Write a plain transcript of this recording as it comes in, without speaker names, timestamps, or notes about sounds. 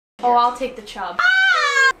Oh, I'll take the chub.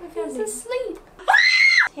 Ah! He's asleep.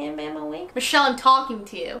 Damn, I'm awake. Michelle, I'm talking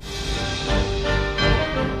to you.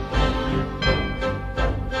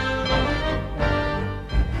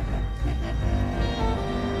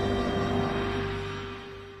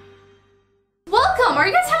 Welcome! Are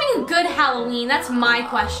you guys having a good Halloween? That's my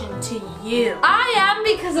question to you. I am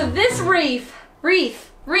because of this wreath. Wreath.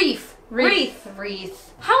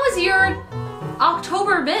 How has your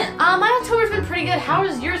October been? My October's been pretty good. How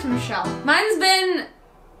is yours, Michelle? Mine's been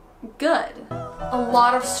good. A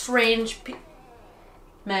lot of strange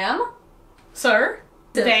Ma'am? Sir?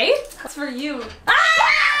 Today? That's for you.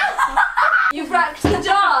 You wrecked the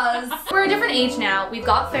jaws. We're a different age now. We've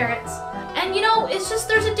got ferrets. And you know, it's just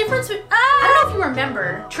there's a difference. I don't know if you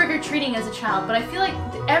remember trick-or-treating as a child, but I feel like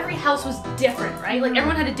every house was different, right? Like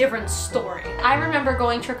everyone had a different story. I remember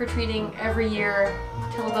going trick-or-treating every year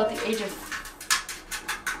till about the age of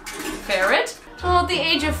Ferret? till about the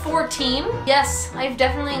age of 14. Yes, I've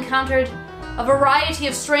definitely encountered a variety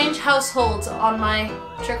of strange households on my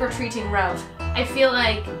trick-or-treating route. I feel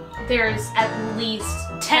like there's at least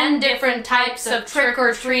 10 different types of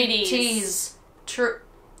trick-or-treaties.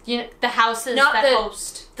 You know, the houses Not that the-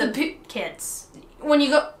 host the kids. When you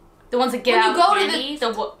go, The ones that get when out you go candy.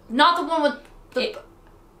 to the, Not the one with the...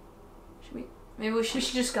 maybe we should. We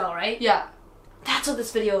should just go, right? Yeah. That's what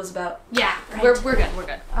this video is about. Yeah, right. We're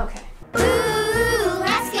good. Okay. Ooh,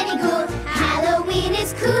 that's getting good. Halloween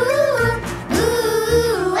is cool.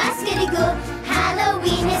 Ooh, that's getting good.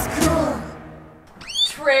 Halloween is cool.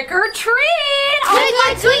 Trick or treat! Trick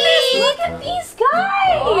or treat! Look at these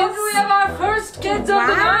guys! Oh, we have our first kids of the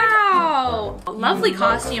night. Wow! Lovely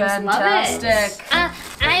costumes. Fantastic.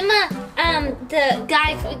 I'm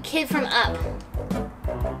the kid from Up.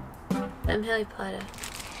 I'm Harry Potter.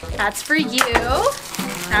 That's for you.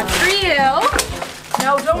 That's for you.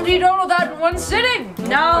 Now don't eat all of that in one sitting.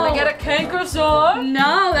 No. You're gonna get a canker sore.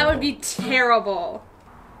 No, that would be terrible.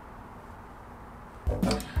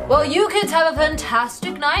 Well, you kids have a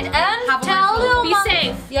fantastic night and tell your Be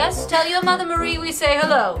safe. Yes, tell your mother Marie we say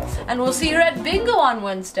hello. And we'll see her at bingo on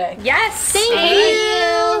Wednesday. Yes. Thank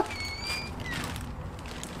you.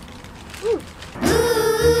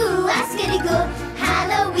 Ooh, that's getting good.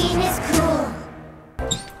 Halloween is cool.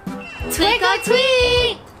 Trick or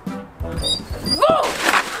treat!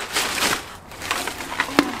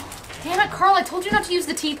 Damn it, Carl! I told you not to use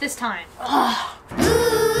the teeth this time.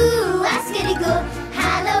 Ooh, that's getting good.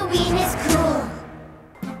 Halloween is cool.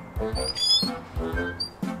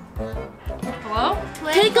 Hello?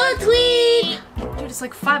 Trick or treat! Dude, it's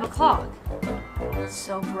like 5 o'clock. It's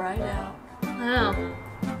so bright out.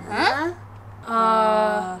 I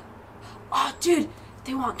Huh? Oh, dude,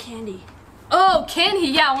 they want candy. Oh, candy.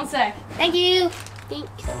 Yeah, one sec. Thank you. Thanks.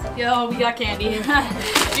 Yo, we got candy. You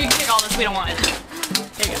can take all this. We don't want it.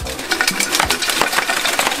 There you go.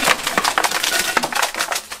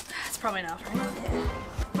 That's probably enough, right? Yeah.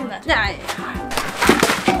 Give me that.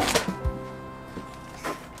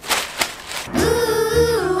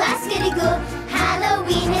 Ooh, that's getting good.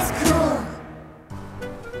 Halloween is cool.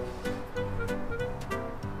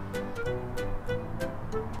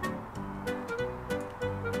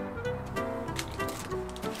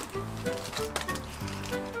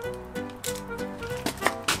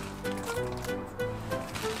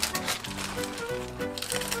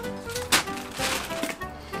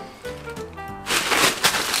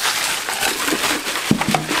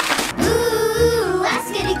 Ooh,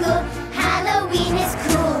 that's getting good. Halloween is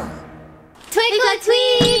cool. Trick or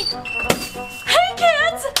treat! Hey,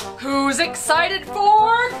 kids! Who's excited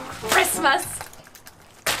for Christmas?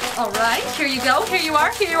 All right, here you go. Here you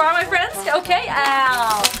are, my friends. Okay,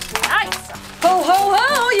 ow. Nice. Ho, ho,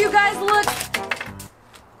 ho, you guys look...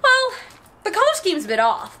 Well, the color scheme's a bit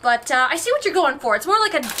off, but I see what you're going for. It's more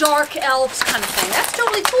like a dark elves kind of thing. That's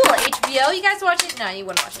totally cool. HBO, you guys watch it? No, you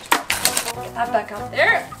wouldn't watch it. Get that back up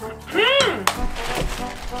there.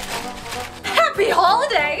 Happy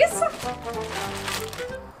holidays!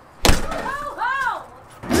 Ho, ho!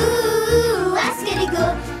 Ooh, that's getting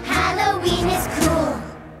good. Halloween is cool.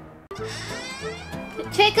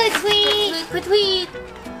 Trick or treat! Trick or treat!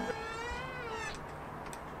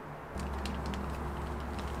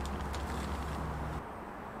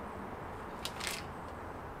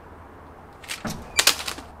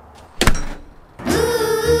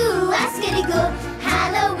 Ooh, that's getting good.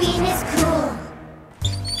 Halloween is cool.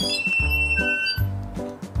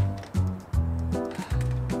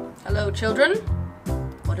 Hello, children.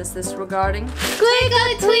 What is this regarding? Trick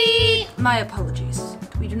or treat! My apologies.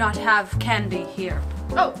 We do not have candy here.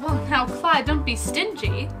 Oh, well, now, Clyde, don't be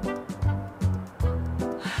stingy.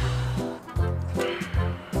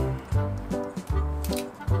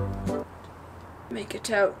 make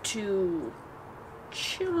it out to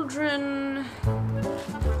children.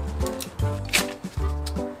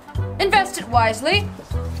 Invest it wisely.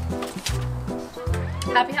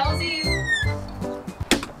 Happy Halloweek.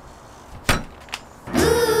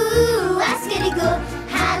 Ooh, that's gonna go.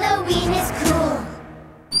 Halloween is cool.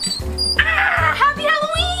 Ah! Happy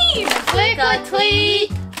Halloween! Trick or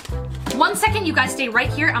treat. 1 second, you guys stay right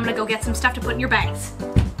here. I'm gonna go get some stuff to put in your bags.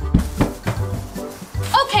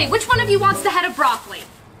 Okay, which one of you wants the head of broccoli?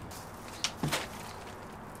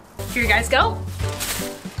 Here you guys go.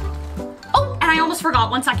 Oh, and I almost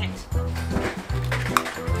forgot, 1 second.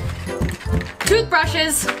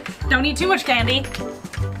 Toothbrushes. Don't need too much candy.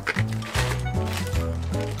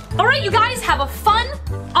 All right, you guys have a fun,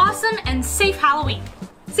 awesome, and safe Halloween.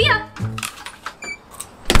 See ya.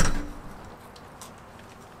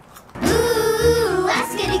 Ooh,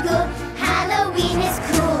 that's gonna go. Halloween is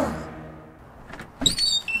cool.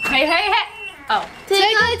 Hey, hey, hey. Oh.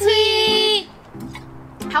 Trick or treat.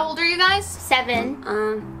 How old are you guys? 7.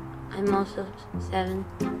 I'm also 7.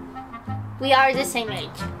 We are the same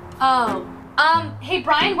age. Oh. Hey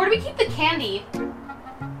Brian, where do we keep the candy?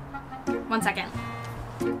 1 second.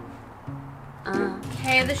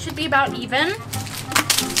 Okay, this should be about even.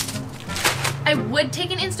 I would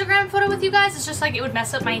take an Instagram photo with you guys. It's just like it would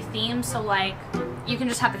mess up my theme, so like you can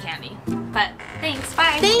just have the candy. But thanks,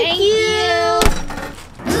 bye. Thank you.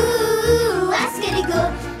 Ooh, that's gonna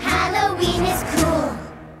go. Halloween is cool.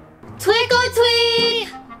 Trick or treat.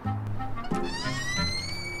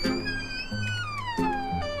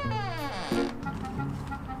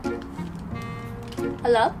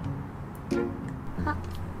 Hello?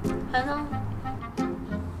 Hello?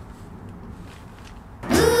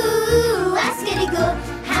 Ooh, that's gonna go.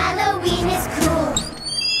 Halloween is cool.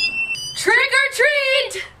 Trick or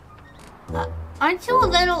treat! Aren't you a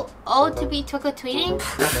little old to be trick-or-treating?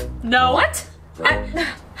 No. What?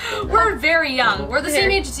 We're very young. We're the same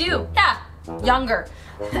age as you. Yeah, younger.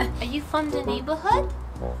 Are you from the neighborhood?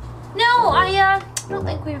 No, I don't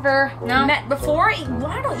think we've ever met before.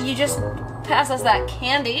 Why don't you just pass us that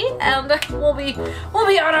candy and we'll be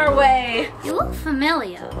on our way. You look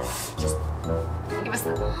familiar. Just give us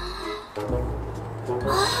the...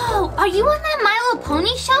 Oh, are you on that My Little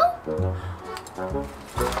Pony show?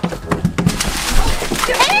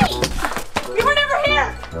 Hey! We were never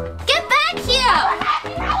here! Get back here!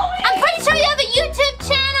 I'm pretty sure you have a YouTube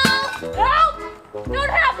channel! Help! Don't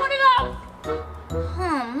have one of those!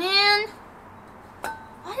 Oh, man.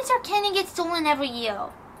 Why does our candy get stolen every year?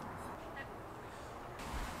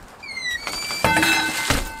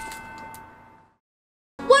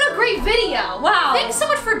 What a great video! Wow. Thanks so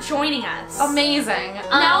much for joining us. Amazing.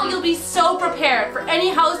 Now you'll be so prepared for any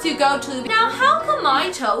house you go to. Now, how come my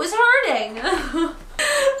toe is hurting?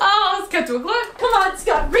 Oh, let's get to a clip. Come on,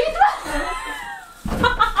 Scott, breathe.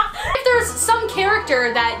 If there's some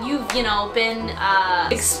character that you've, been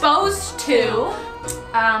exposed to, go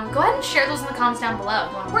ahead and share those in the comments down below.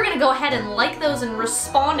 We're gonna go ahead and like those and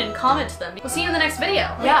respond and comment to them. We'll see you in the next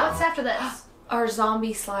video. Wait, Yeah. what's after this? Our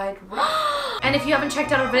zombie slide. And if you haven't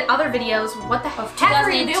checked out our other videos, what the heck are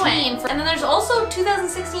you doing? And then there's also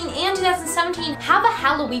 2016 and 2017 Have a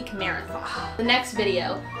Halloweek Marathon. The next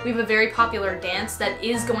video, we have a very popular dance that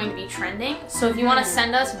is going to be trending. So if you want to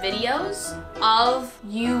send us videos of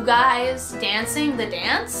you guys dancing the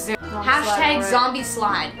dance, hashtag zombie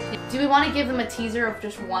slide. Do we want to give them a teaser of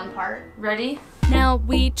just one part? Ready? Now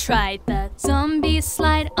we tried the zombie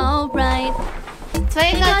slide, alright.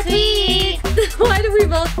 Trick or treat! Why do we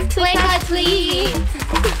both? Trick or treat!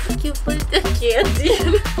 You put the candy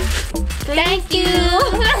in. Thank you!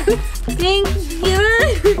 Thank you.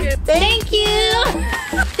 Thank you!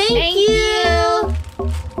 Thank you!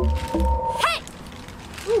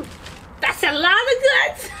 That's a lot of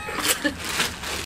goods.